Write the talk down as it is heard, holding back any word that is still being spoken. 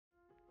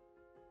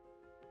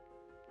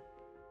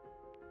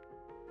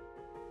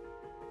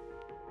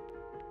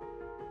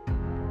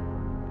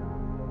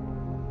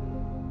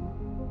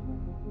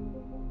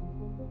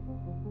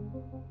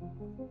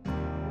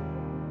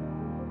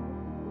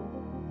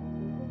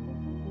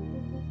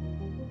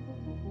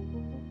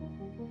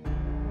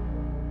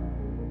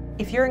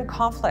If you're in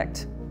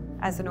conflict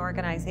as an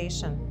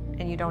organization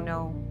and you don't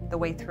know the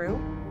way through,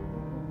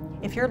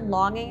 if you're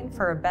longing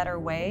for a better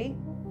way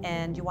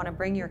and you want to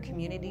bring your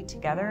community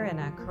together in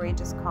a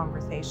courageous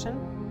conversation,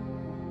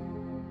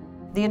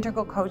 the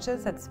Integral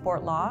Coaches at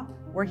Sport Law,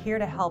 we're here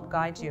to help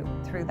guide you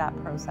through that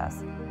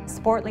process.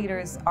 Sport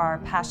leaders are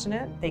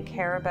passionate. They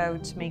care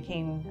about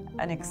making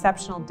an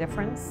exceptional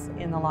difference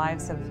in the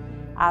lives of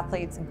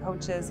athletes and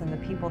coaches and the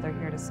people they're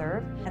here to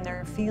serve. And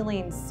they're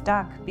feeling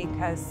stuck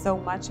because so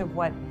much of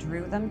what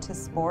drew them to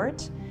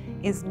sport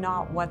is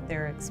not what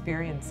they're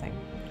experiencing.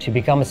 To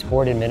become a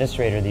sport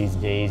administrator these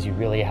days, you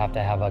really have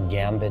to have a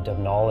gambit of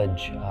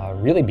knowledge,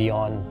 really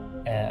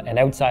beyond and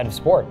outside of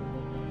sport.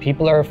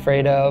 People are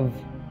afraid of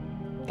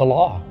the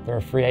law. They're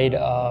afraid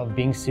of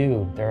being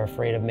sued. They're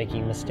afraid of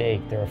making a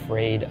mistake. They're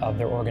afraid of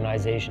their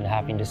organization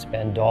having to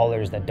spend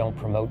dollars that don't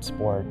promote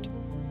sport.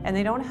 And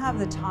they don't have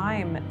the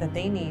time that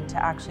they need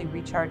to actually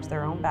recharge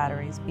their own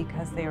batteries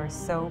because they are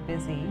so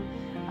busy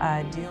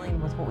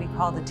dealing with what we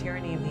call the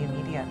tyranny of the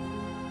immediate.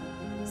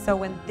 So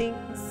when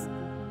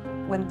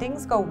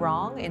things go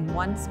wrong in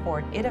one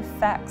sport, it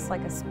affects,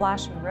 like a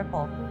splash and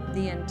ripple,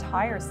 the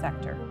entire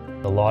sector.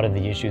 A lot of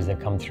the issues that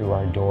come through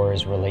our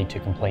doors relate to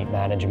complaint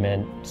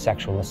management,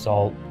 sexual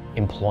assault,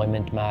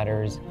 employment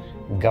matters,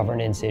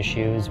 governance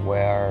issues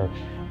where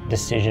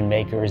decision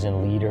makers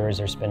and leaders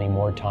are spending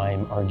more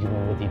time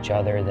arguing with each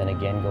other than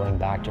again going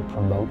back to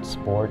promote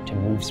sport, to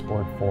move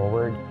sport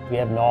forward. We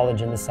have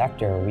knowledge in the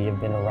sector. We have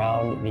been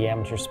around the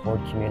amateur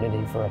sport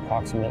community for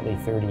approximately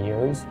 30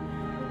 years.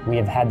 We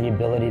have had the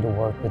ability to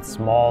work with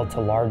small to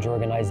large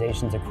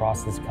organizations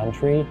across this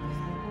country.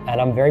 And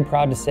I'm very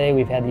proud to say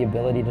we've had the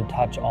ability to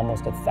touch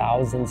almost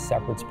 1,000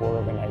 separate sport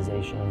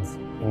organizations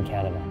in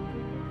Canada.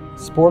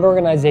 Sport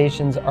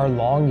organizations are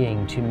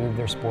longing to move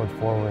their sport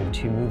forward,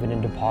 to move it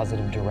into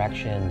positive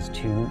directions,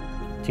 to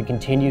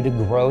continue to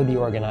grow the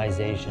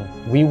organization.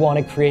 We want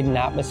to create an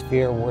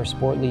atmosphere where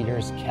sport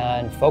leaders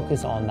can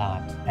focus on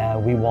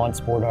that. We want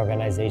sport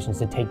organizations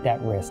to take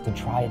that risk, to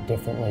try it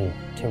differently,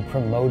 to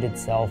promote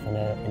itself in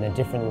a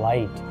different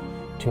light,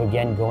 to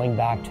again going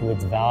back to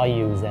its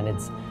values and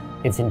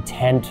its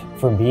intent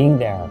for being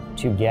there,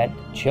 to get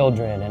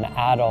children and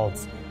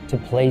adults to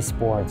play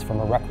sports from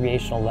a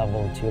recreational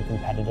level to a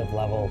competitive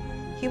level.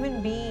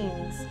 Human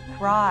beings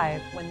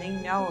thrive when they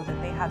know that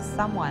they have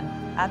someone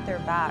at their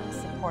back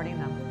supporting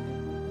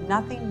them.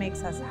 Nothing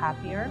makes us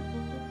happier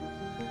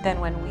than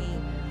when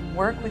we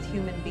work with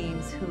human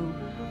beings who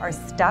are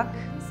stuck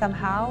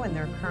somehow in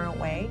their current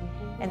way,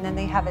 and then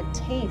they have a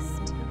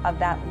taste of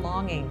that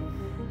longing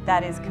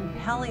that is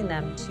compelling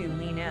them to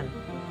lean in.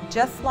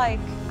 Just like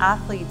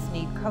athletes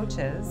need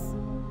coaches,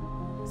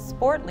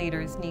 sport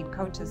leaders need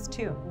coaches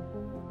too.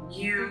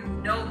 You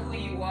know who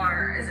you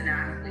are as an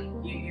athlete.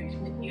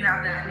 You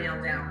have that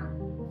nailed down.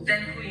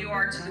 Then who you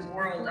are to the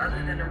world, other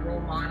than a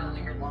role model,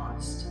 you're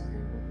lost.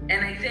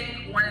 And I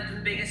think one of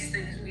the biggest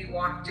things we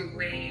walked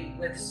away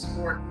with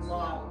Sport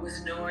Law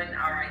was knowing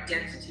our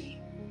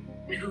identity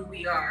and who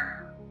we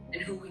are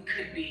and who we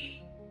could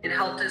be. It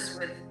helped us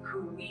with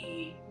who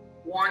we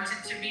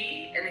wanted to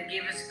be, and it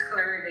gave us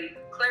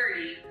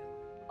clarity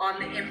on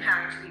the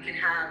impact we could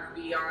have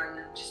beyond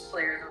just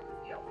players on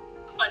the field.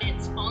 But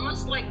it's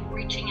almost like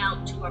reaching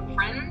out to a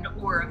friend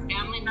or a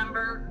family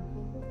member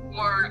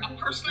or a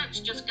person that's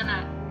just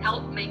gonna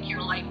help make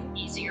your life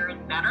easier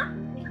and better.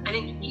 I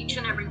think each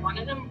and every one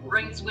of them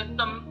brings with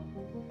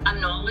them a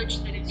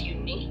knowledge that is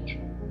unique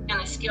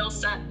and a skill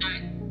set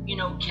that,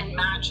 can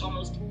match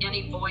almost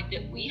any void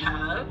that we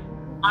have.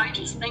 I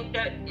just think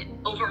that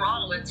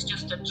overall, it's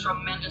just a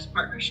tremendous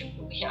partnership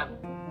that we have.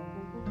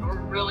 We're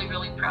really,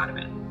 really proud of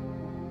it.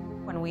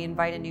 When we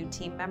invite a new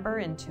team member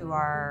into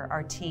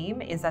our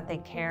team, is that they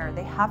care.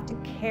 They have to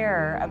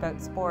care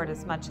about sport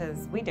as much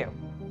as we do.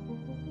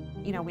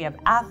 We have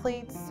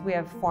athletes, we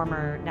have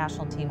former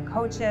national team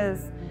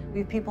coaches, we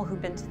have people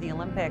who've been to the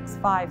Olympics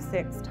 5,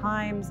 6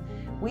 times.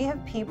 We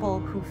have people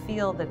who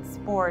feel that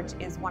sport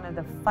is one of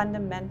the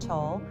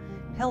fundamental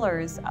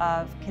pillars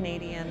of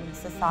Canadian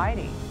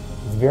society.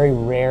 It's very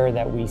rare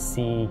that we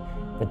see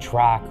the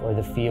track or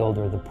the field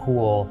or the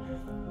pool,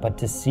 but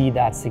to see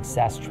that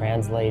success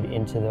translate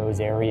into those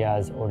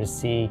areas, or to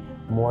see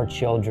more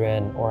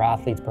children or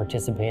athletes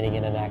participating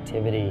in an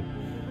activity,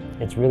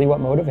 it's really what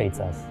motivates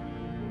us.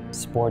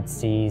 Sports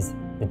sees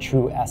the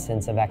true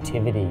essence of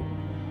activity,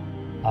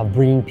 of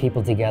bringing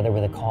people together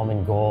with a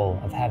common goal,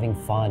 of having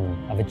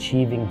fun, of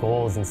achieving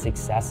goals and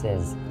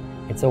successes.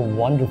 It's a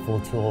wonderful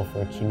tool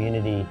for a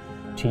community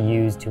to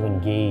use to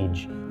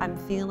engage. I'm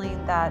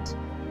feeling that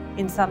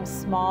in some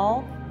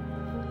small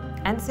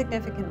and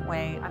significant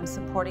way, I'm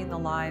supporting the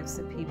lives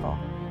of people.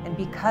 And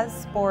because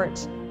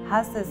sport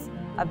has this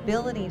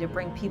ability to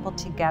bring people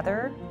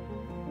together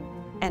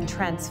and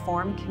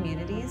transform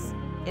communities,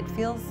 it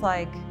feels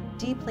like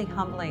deeply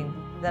humbling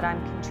that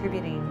I'm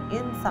contributing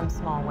in some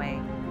small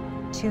way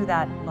to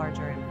that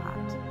larger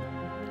impact.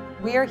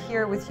 We are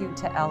here with you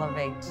to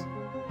elevate,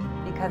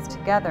 because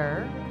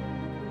together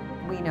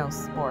we know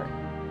sport.